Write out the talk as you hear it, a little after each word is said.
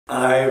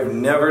I've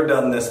never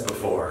done this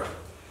before.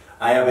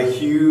 I have a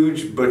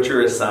huge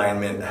butcher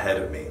assignment ahead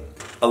of me.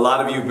 A lot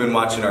of you who've been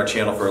watching our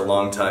channel for a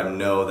long time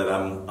know that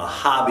I'm a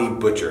hobby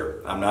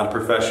butcher. I'm not a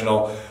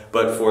professional,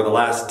 but for the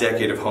last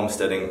decade of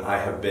homesteading, I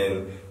have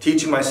been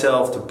teaching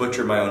myself to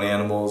butcher my own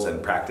animals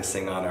and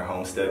practicing on our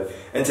homestead.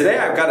 And today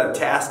I've got a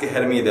task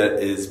ahead of me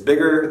that is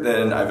bigger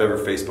than I've ever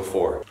faced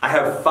before. I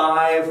have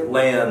 5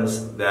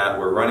 lambs that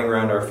were running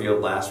around our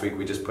field last week.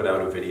 We just put out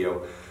a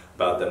video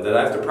about them that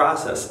I have to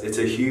process. It's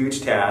a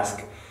huge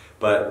task,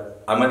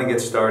 but I'm gonna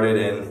get started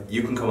and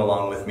you can come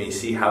along with me,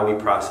 see how we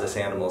process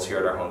animals here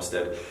at our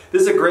homestead.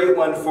 This is a great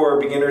one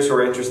for beginners who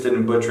are interested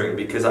in butchering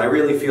because I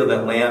really feel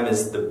that lamb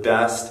is the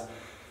best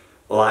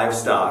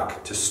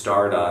livestock to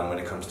start on when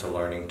it comes to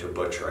learning to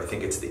butcher. I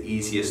think it's the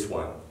easiest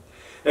one.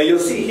 Now you'll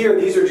see here,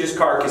 these are just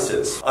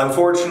carcasses.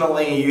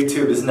 Unfortunately,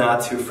 YouTube is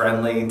not too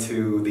friendly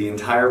to the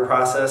entire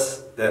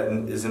process that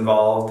is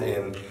involved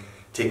in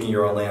taking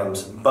your own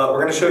lambs, but we're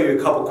gonna show you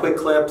a couple quick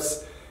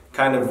clips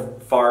kind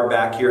of far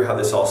back here how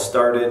this all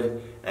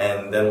started,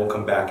 and then we'll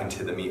come back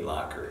into the meat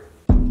locker.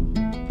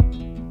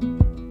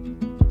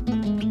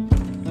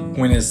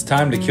 When it's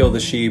time to kill the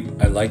sheep,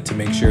 I like to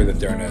make sure that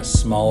they're in a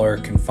smaller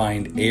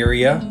confined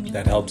area.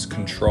 That helps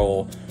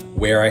control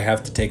where I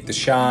have to take the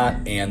shot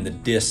and the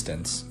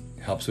distance.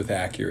 It helps with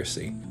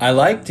accuracy. I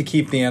like to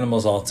keep the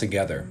animals all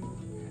together.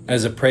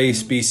 As a prey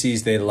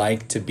species, they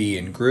like to be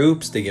in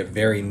groups. They get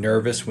very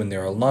nervous when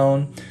they're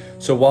alone.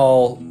 So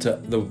while to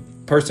the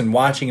person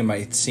watching, it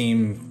might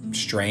seem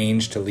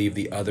strange to leave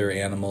the other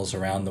animals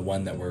around the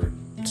one that we're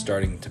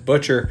starting to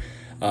butcher.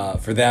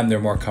 For them, they're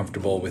more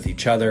comfortable with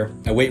each other.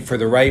 I wait for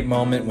the right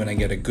moment when I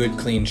get a good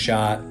clean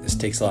shot. This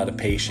takes a lot of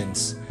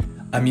patience.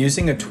 I'm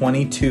using a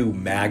 22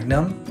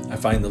 Magnum. I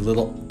find the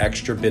little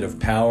extra bit of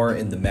power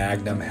in the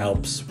Magnum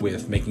helps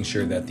with making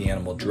sure that the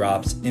animal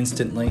drops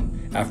instantly.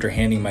 After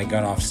handing my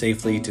gun off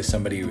safely to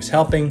somebody who's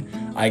helping,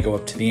 I go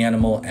up to the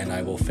animal and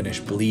I will finish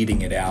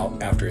bleeding it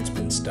out after it's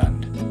been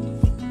stunned.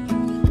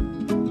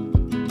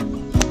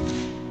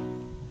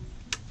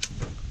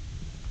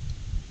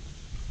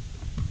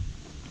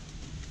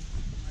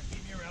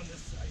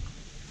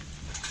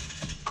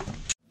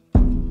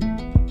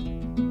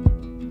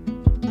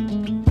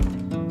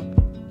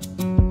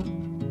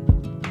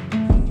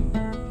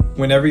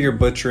 Whenever you're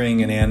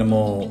butchering an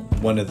animal,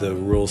 one of the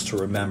rules to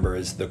remember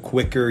is the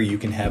quicker you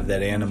can have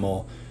that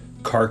animal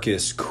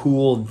carcass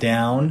cool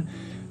down,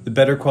 the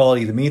better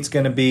quality the meat's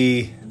going to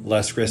be,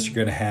 less risk you're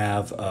going to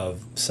have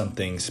of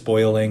something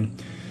spoiling.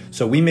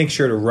 So we make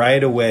sure to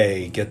right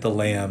away get the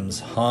lambs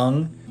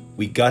hung,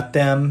 we gut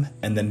them,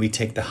 and then we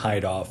take the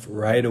hide off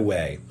right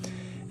away.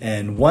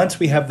 And once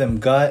we have them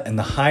gut and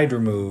the hide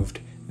removed,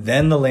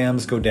 then the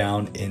lambs go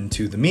down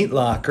into the meat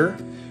locker,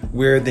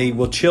 where they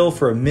will chill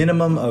for a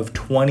minimum of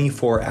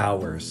 24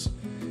 hours.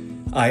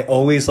 I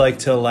always like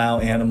to allow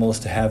animals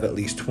to have at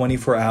least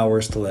 24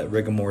 hours to let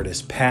rigor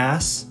mortis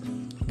pass.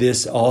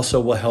 This also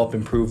will help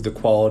improve the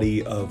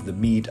quality of the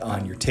meat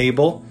on your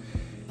table.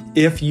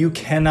 If you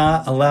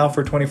cannot allow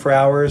for 24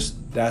 hours,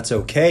 that's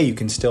okay. You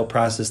can still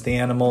process the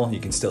animal, you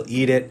can still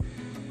eat it.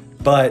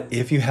 But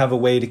if you have a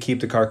way to keep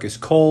the carcass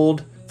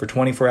cold for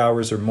 24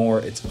 hours or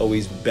more, it's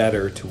always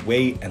better to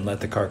wait and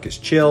let the carcass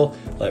chill,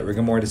 let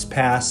rigor mortis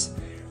pass.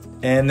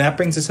 And that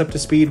brings us up to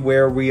speed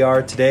where we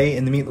are today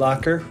in the meat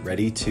locker,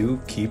 ready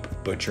to keep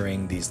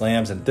butchering these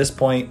lambs. And at this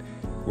point,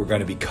 we're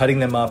going to be cutting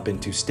them up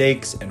into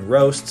steaks and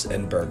roasts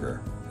and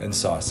burger and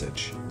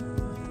sausage.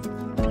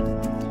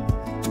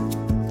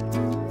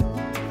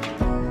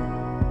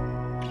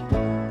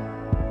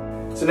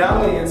 So now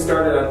I'm going to get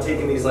started on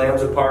taking these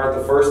lambs apart.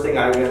 The first thing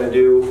I'm going to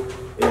do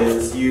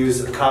is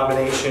use a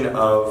combination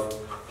of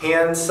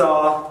hand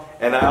saw,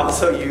 and I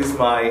also use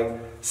my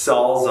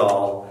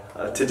Sawzall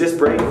to just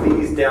break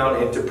these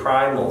down into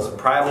primals.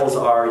 Primals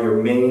are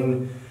your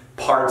main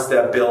parts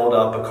that build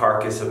up a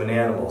carcass of an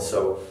animal.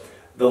 So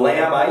the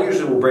lamb, I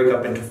usually will break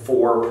up into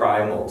 4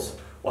 primals.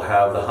 We'll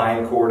have the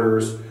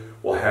hindquarters,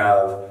 we'll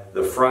have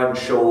the front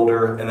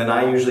shoulder, and then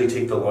I usually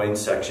take the loin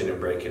section and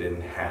break it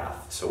in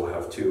half. So we'll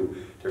have 2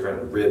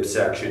 different rib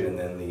section and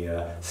then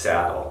the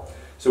saddle.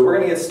 So we're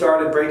going to get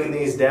started breaking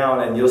these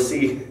down, and you'll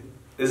see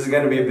this is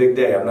going to be a big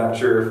day. I'm not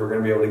sure if we're going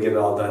to be able to get it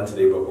all done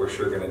today, but we're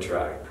sure going to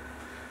try.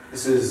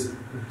 This is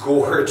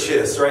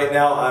gorgeous. Right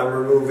now I'm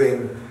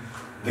removing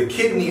the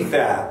kidney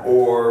fat,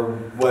 or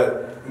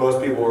what most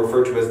people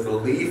refer to as the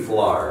leaf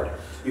lard.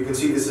 You can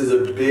see this is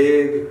a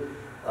big,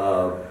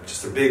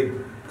 just a big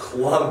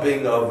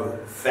clumping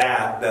of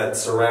fat that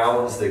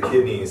surrounds the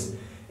kidneys.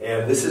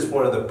 And this is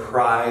one of the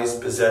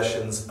prized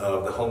possessions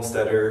of the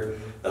homesteader,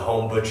 the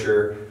home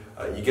butcher.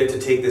 You get to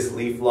take this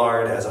leaf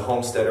lard. As a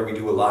homesteader, we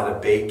do a lot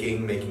of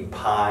baking, making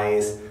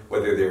pies,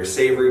 whether they're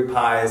savory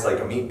pies, like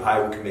a meat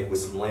pie we can make with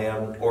some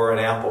lamb, or an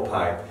apple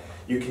pie.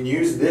 You can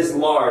use this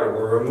lard, and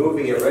we're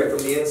removing it right from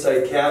the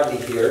inside cavity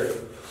here,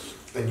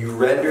 and you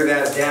render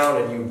that down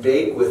and you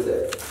bake with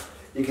it.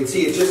 You can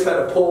see it just kind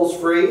of pulls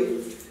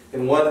free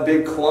in one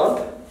big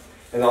clump,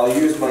 and I'll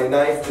use my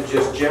knife to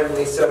just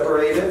gently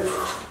separate it,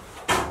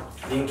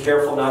 being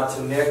careful not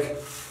to nick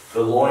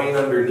the loin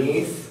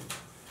underneath.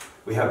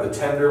 We have the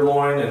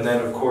tenderloin, and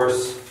then of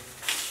course,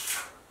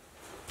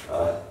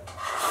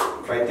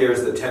 right there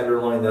is the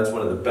tenderloin. That's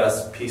one of the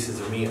best pieces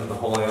of meat on the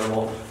whole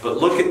animal. But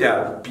look at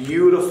that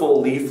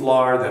beautiful leaf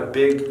lard, that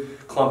big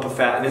clump of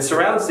fat, and it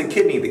surrounds the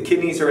kidney. The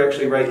kidneys are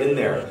actually right in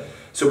there.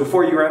 So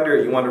before you render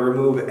it, you want to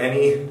remove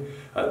any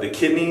the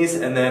kidneys,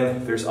 and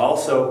then there's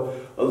also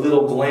a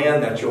little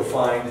gland that you'll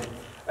find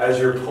as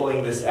you're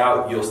pulling this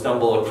out. You'll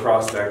stumble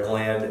across that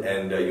gland,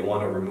 and you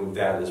want to remove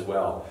that as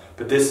well.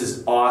 But this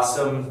is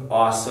awesome,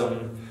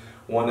 awesome.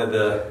 One of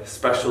the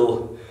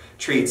special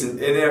treats.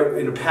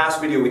 In a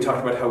past video, we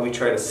talked about how we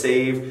try to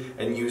save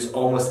and use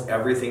almost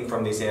everything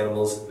from these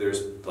animals.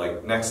 There's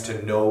like next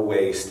to no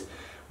waste.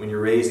 When you're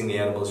raising the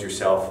animals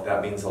yourself,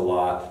 that means a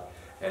lot.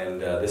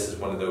 And this is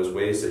one of those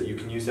ways that you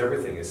can use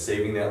everything, is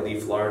saving that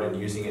leaf lard and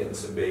using it in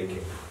some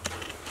baking.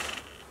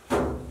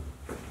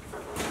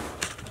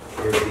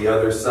 Here's the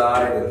other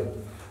side,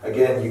 and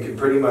again, you can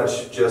pretty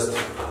much just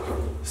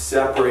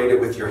separate it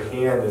with your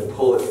hand and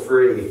pull it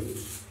free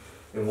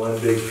in one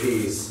big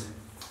piece.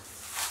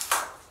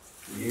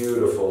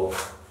 Beautiful.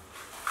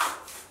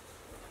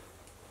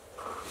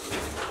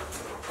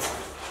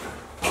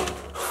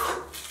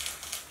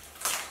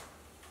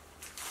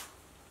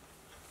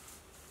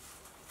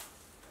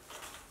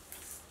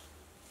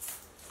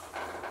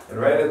 And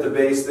right at the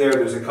base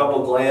there's a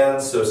couple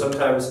glands, so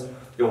sometimes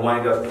you'll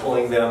wind up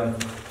pulling them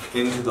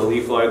into the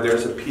leaf lard.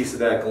 There's a piece of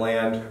that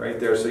gland right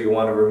there, so you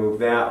want to remove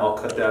that. I'll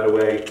cut that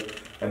away,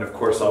 and of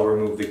course I'll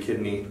remove the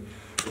kidney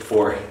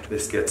before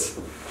this gets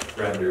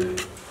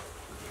rendered.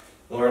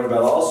 You'll learn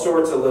about all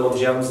sorts of little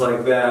gems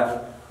like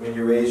that when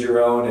you raise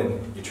your own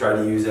and you try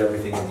to use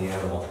everything in the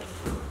animal.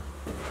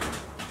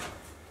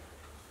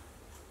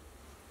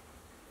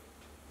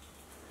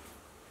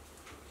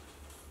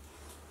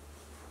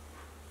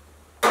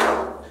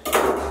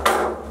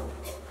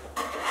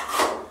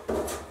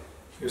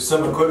 Here's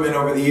some equipment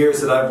over the years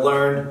that I've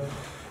learned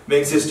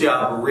makes this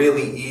job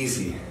really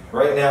easy.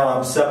 Right now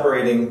I'm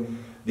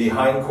separating the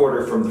hind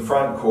quarter from the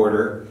front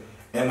quarter,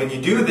 and when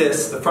you do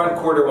this, the front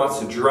quarter wants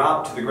to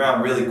drop to the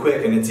ground really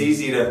quick, and it's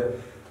easy to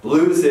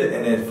lose it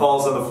and it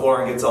falls on the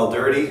floor and gets all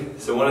dirty.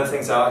 So one of the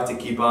things I like to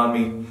keep on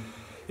me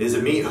is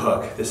a meat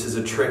hook. This is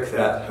a trick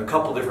that a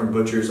couple different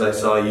butchers I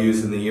saw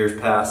use in the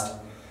years past,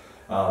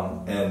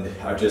 and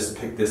I just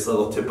picked this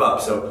little tip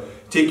up. So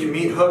take your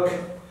meat hook,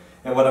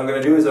 and what I'm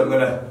going to do is I'm going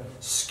to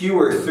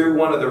skewer through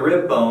one of the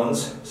rib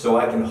bones so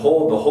I can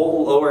hold the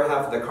whole lower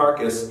half of the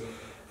carcass,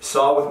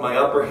 saw with my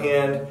upper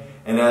hand,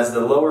 and as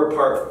the lower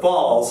part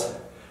falls,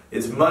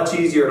 it's much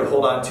easier to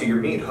hold on to your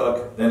meat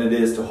hook than it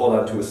is to hold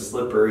on to a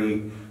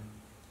slippery,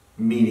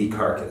 meaty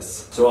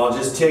carcass. So I'll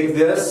just take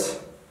this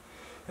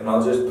and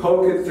I'll just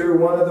poke it through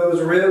one of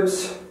those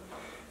ribs,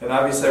 and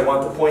obviously I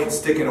want the point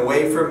sticking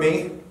away from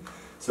me,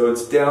 so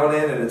it's down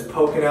in and it's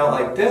poking out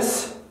like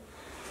this.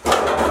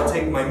 I'll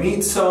take my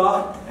meat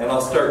saw and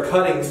I'll start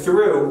cutting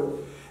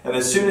through, and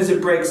as soon as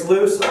it breaks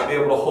loose, I'll be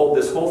able to hold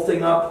this whole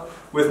thing up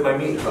with my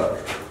meat hook.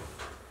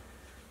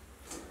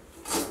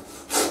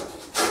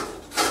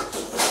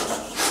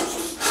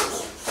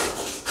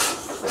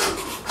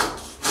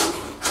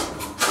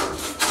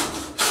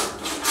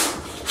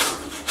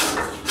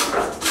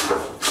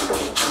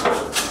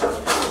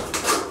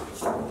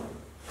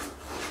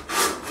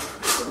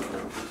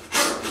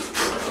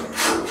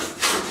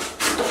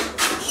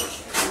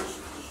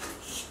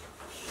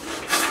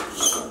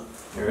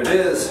 Here it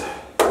is.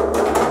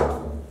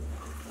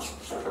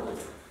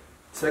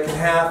 Second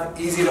half,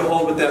 easy to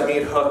hold with that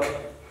meat hook.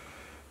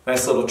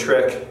 Nice little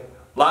trick.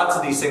 Lots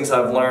of these things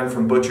I've learned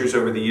from butchers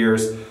over the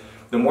years.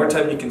 The more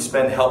time you can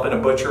spend helping a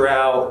butcher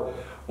out,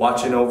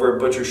 watching over a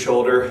butcher's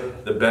shoulder,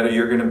 the better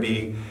you're going to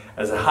be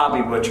as a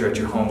hobby butcher at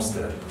your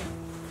homestead.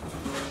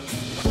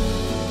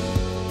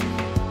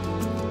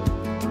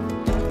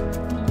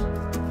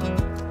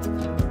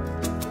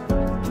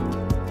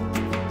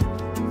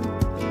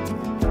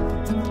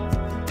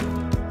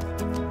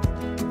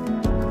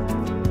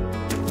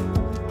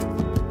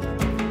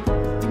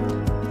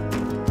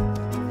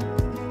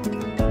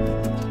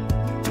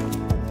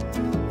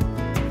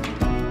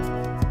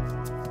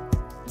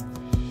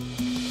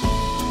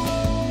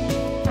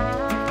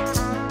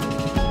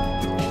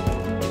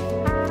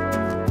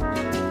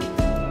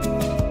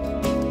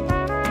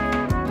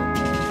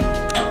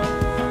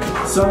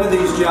 Some of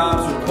these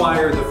jobs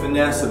require the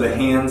finesse of a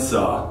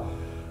handsaw.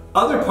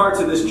 Other parts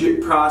of this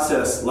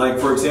process, like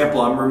for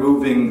example, I'm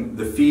removing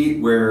the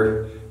feet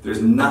where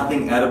there's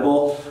nothing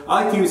edible.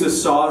 I like to use a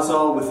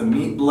Sawzall with a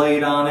meat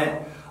blade on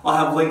it. I'll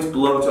have links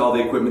below to all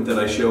the equipment that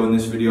I show in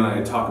this video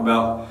and I talk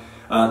about.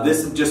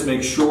 This just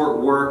makes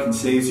short work and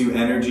saves you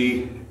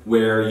energy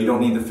where you don't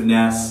need the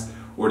finesse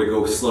or to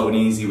go slow and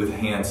easy with a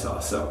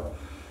handsaw. So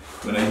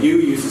when I do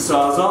use a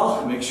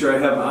Sawzall, make sure I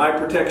have my eye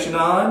protection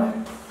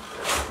on.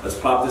 Let's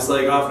pop this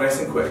leg off nice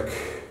and quick.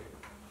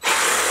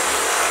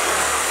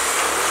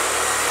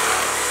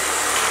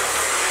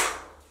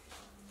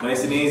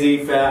 Nice and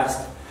easy,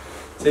 fast.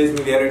 Saves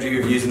me the energy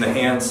of using the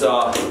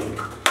handsaw.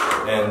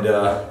 And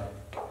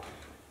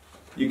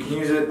you can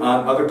use it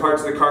on other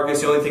parts of the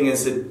carcass. The only thing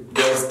is it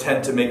does those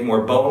tend to make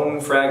more bone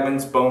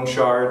fragments, bone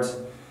shards,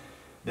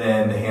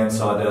 than the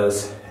handsaw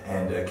does,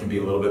 and it can be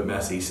a little bit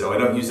messy. So I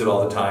don't use it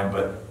all the time,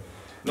 but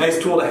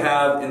nice tool to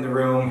have in the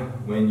room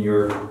when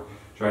you're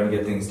trying to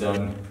get things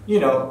done, you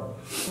know,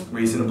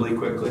 reasonably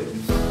quickly.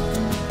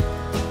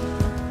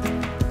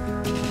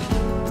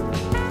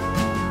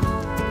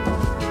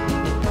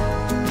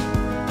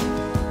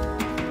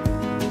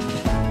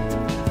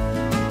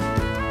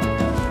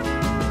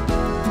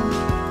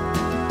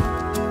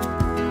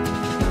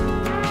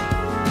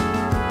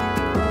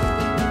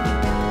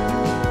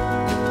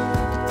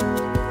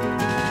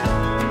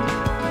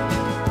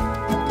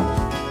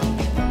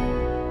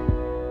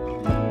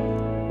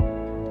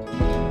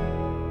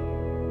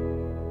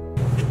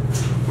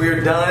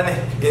 We're done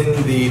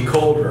in the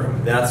cold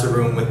room. That's the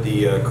room with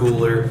the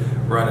cooler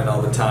running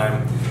all the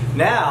time.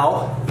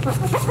 Now,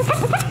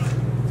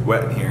 it's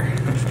wet in here.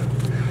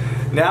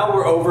 Now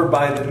we're over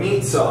by the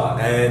meat saw,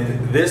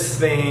 and this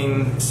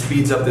thing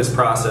speeds up this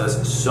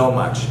process so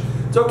much.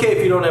 It's okay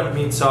if you don't have a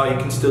meat saw, you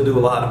can still do a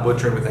lot of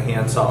butchering with a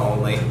handsaw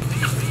only.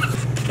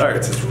 Sorry,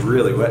 it's just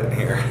really wet in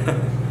here.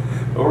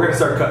 But we're gonna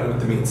start cutting with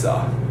the meat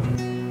saw.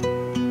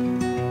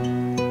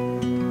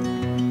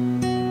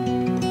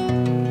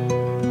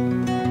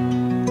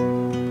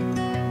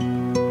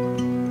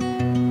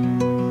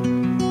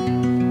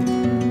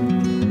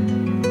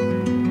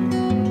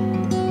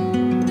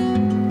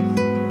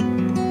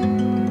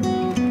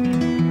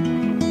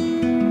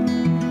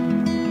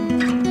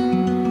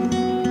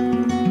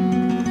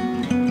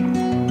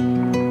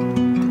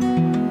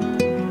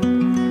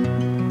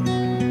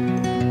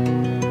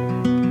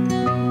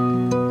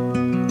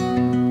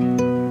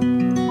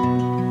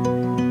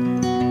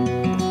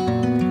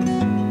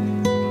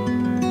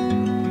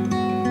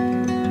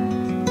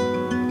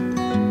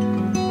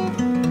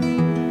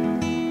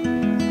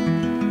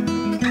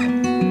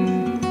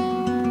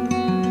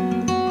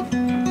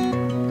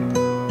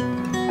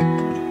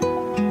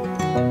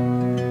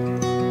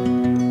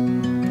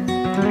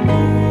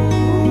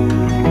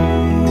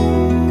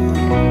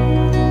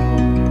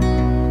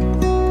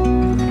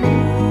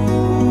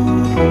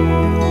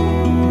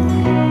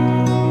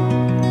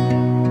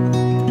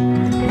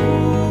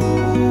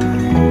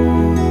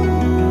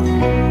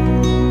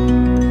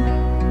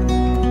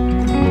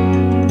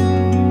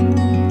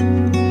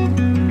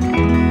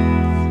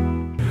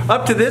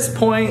 Up to this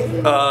point,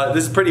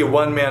 this is pretty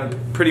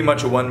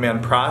much a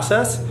one-man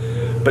process.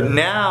 But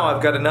now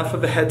I've got enough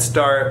of a head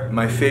start.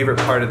 My favorite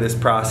part of this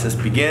process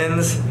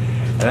begins,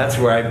 and that's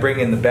where I bring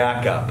in the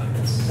backup.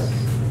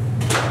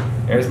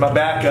 There's my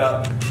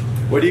backup.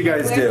 What do you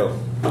guys do?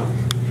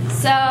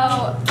 So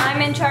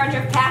I'm in charge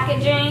of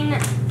packaging.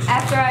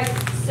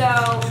 So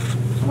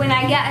when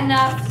I get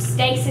enough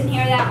steaks in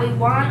here that we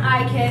want,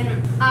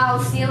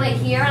 I'll seal it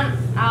here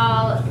and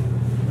I'll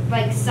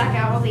like suck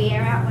out all the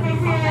air out. What do you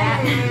call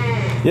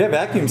that? Yeah,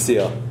 vacuum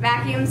seal.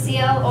 Vacuum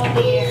seal all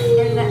the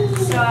air.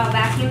 So I'll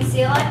vacuum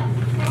seal it,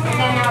 and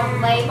then I'll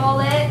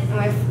label it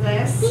with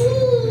this.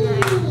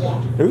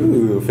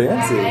 Ooh,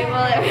 fancy. I'll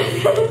label it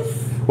with this.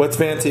 What's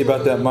fancy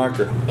about that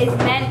marker? It's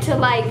meant to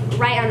like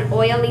write on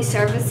oily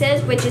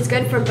surfaces, which is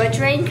good for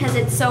butchering because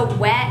it's so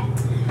wet.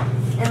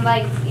 And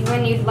like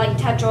when you like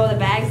touch all the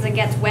bags, it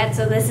gets wet.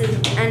 So this is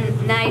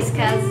nice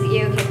because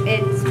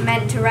it's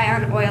meant to write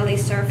on oily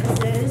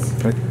surfaces.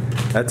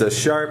 That's a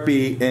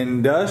Sharpie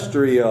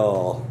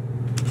Industrial.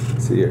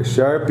 See here,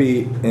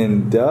 Sharpie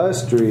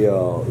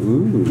Industrial.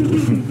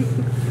 Ooh.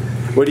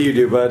 What do you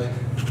do, bud?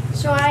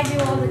 So I do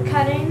all the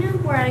cutting,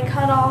 where I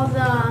cut all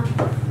the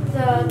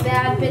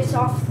bad bits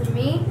off the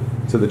meat.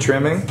 So the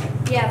trimming?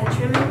 Yeah, the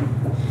trimming.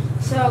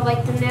 So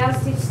like the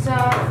nasty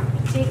stuff,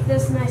 take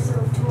this nice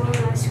little tool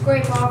and I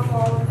scrape off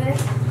all of it.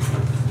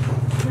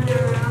 Turn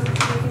it around.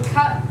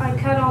 I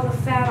cut all the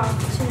fat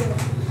off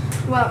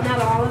too. Well,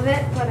 not all of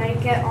it, but I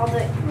get all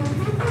the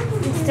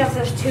stuff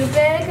that's too big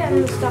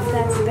and the stuff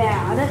that's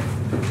bad.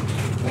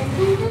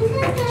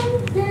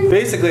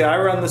 Basically, I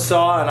run the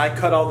saw and I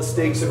cut all the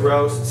steaks and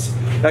roasts.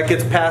 That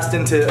gets passed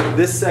into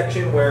this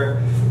section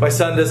where my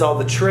son does all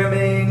the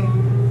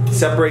trimming,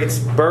 separates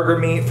burger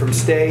meat from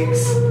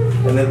steaks,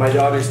 and then my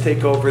daughters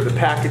take over the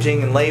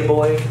packaging and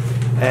labeling.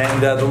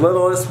 And the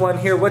littlest one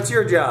here, what's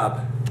your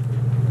job?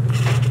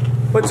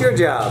 What's your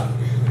job?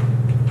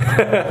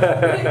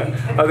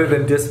 Other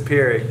than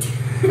disappearing.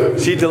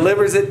 She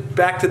delivers it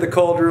back to the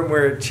cold room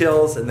where it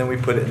chills, and then we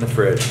put it in the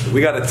fridge.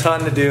 We got a ton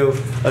to do.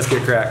 Let's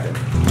get cracking.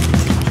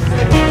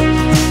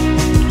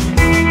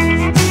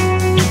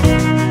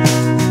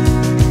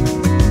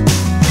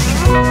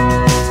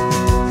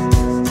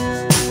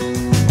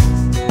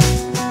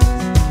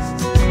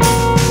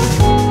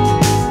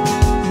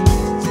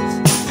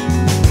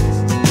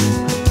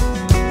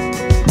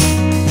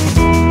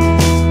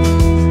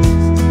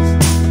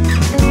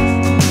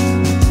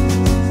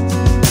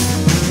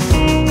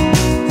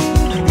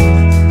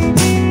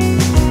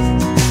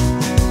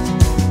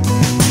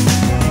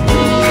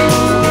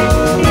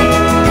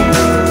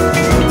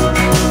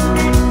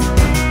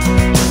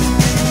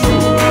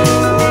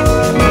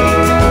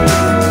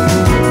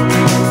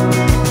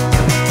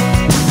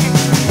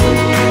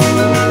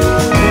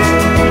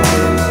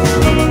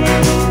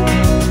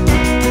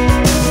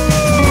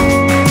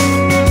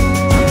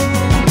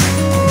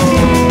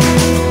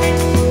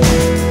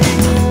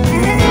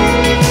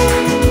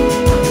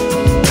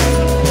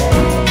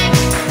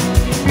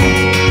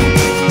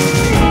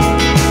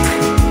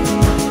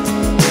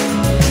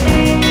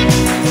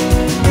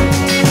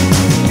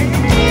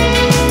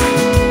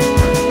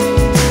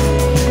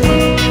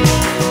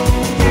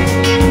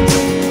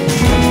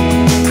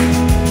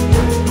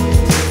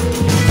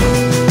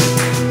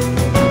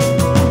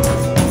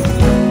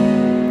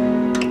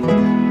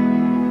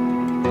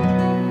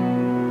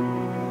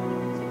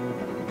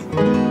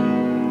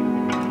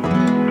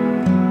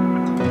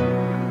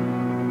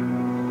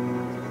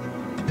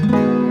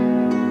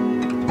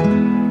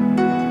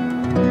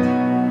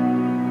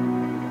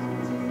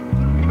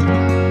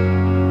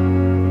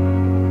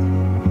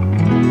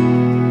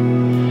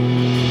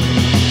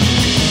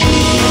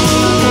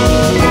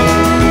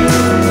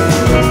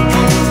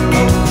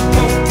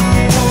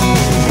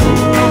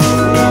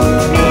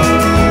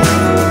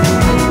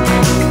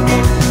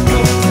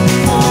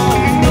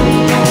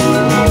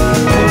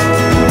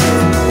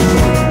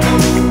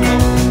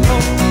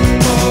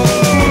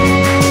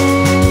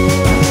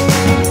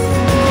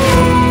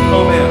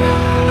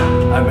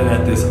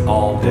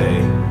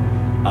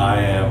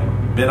 I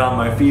am been on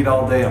my feet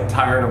all day. I'm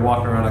tired of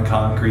walking around on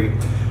concrete.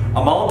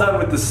 I'm all done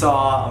with the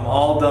saw. I'm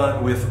all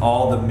done with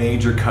all the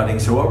major cutting.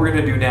 So what we're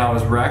gonna do now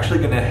is we're actually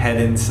gonna head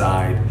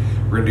inside.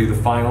 We're gonna do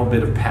the final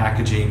bit of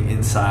packaging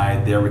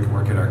inside. There we can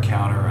work at our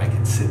counter. I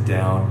can sit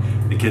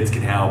down. The kids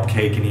can help.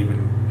 Kay can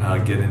even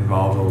get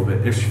involved a little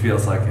bit if she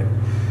feels like it.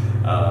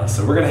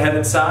 So we're gonna head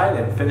inside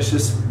and finish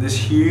this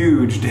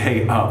huge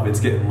day up.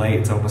 It's getting late.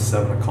 It's almost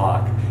 7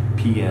 o'clock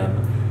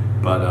p.m.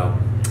 But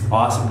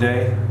awesome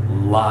day. A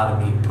lot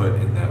of meat put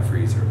in that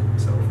freezer.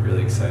 So we're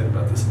really excited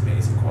about this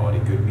amazing quality,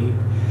 good meat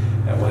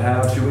that we'll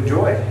have to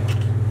enjoy.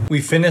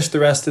 We finished the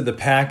rest of the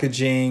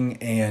packaging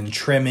and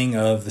trimming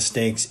of the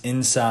steaks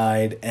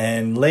inside,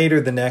 and later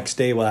the next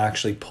day we'll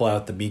actually pull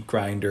out the meat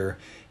grinder.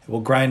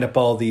 We'll grind up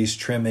all these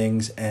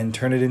trimmings and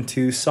turn it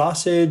into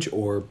sausage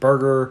or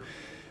burger,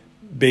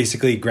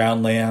 basically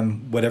ground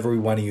lamb, whatever we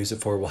want to use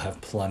it for, we'll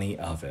have plenty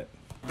of it.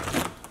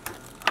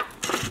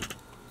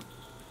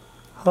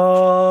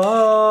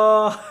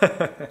 Oh.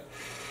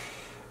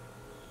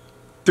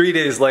 3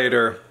 days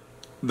later,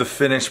 the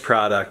finished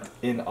product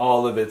in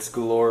all of its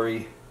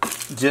glory.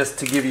 Just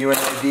to give you an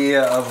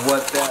idea of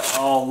what that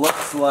all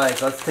looks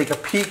like, let's take a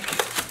peek.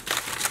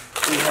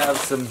 We have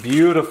some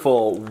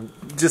beautiful,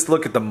 just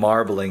look at the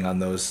marbling on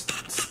those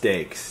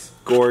steaks.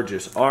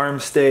 Gorgeous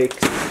arm steaks.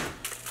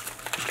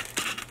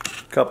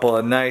 Couple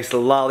of nice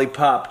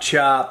lollipop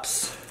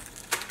chops.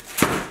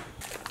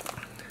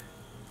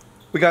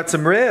 We got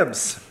some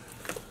ribs.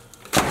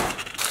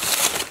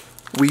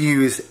 We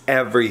use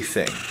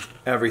everything.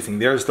 Everything.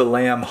 There's the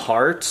lamb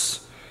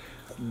hearts.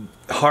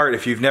 Heart,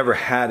 if you've never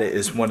had it,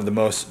 is one of the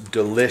most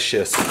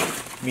delicious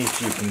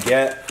meats you can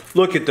get.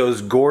 Look at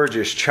those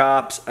gorgeous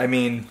chops. I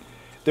mean,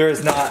 there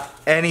is not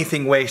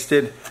anything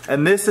wasted.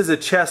 And this is a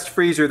chest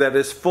freezer that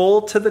is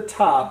full to the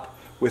top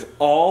with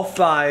all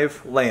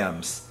 5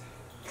 lambs.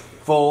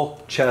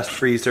 Full chest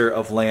freezer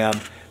of lamb.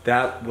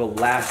 That will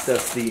last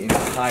us the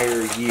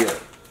entire year.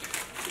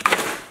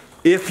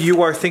 If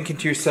you are thinking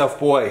to yourself,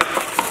 boy,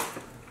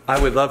 I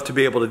would love to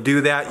be able to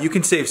do that. You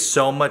can save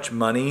so much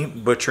money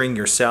butchering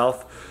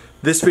yourself.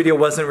 This video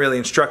wasn't really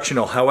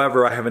instructional.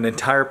 However, I have an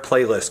entire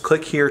playlist.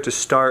 Click here to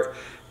start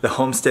the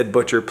Homestead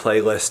Butcher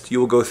playlist. You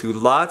will go through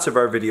lots of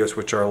our videos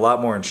which are a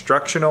lot more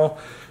instructional.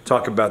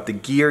 Talk about the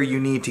gear you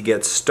need to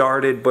get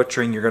started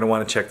butchering. You're going to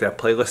want to check that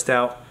playlist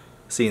out.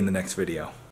 See you in the next video.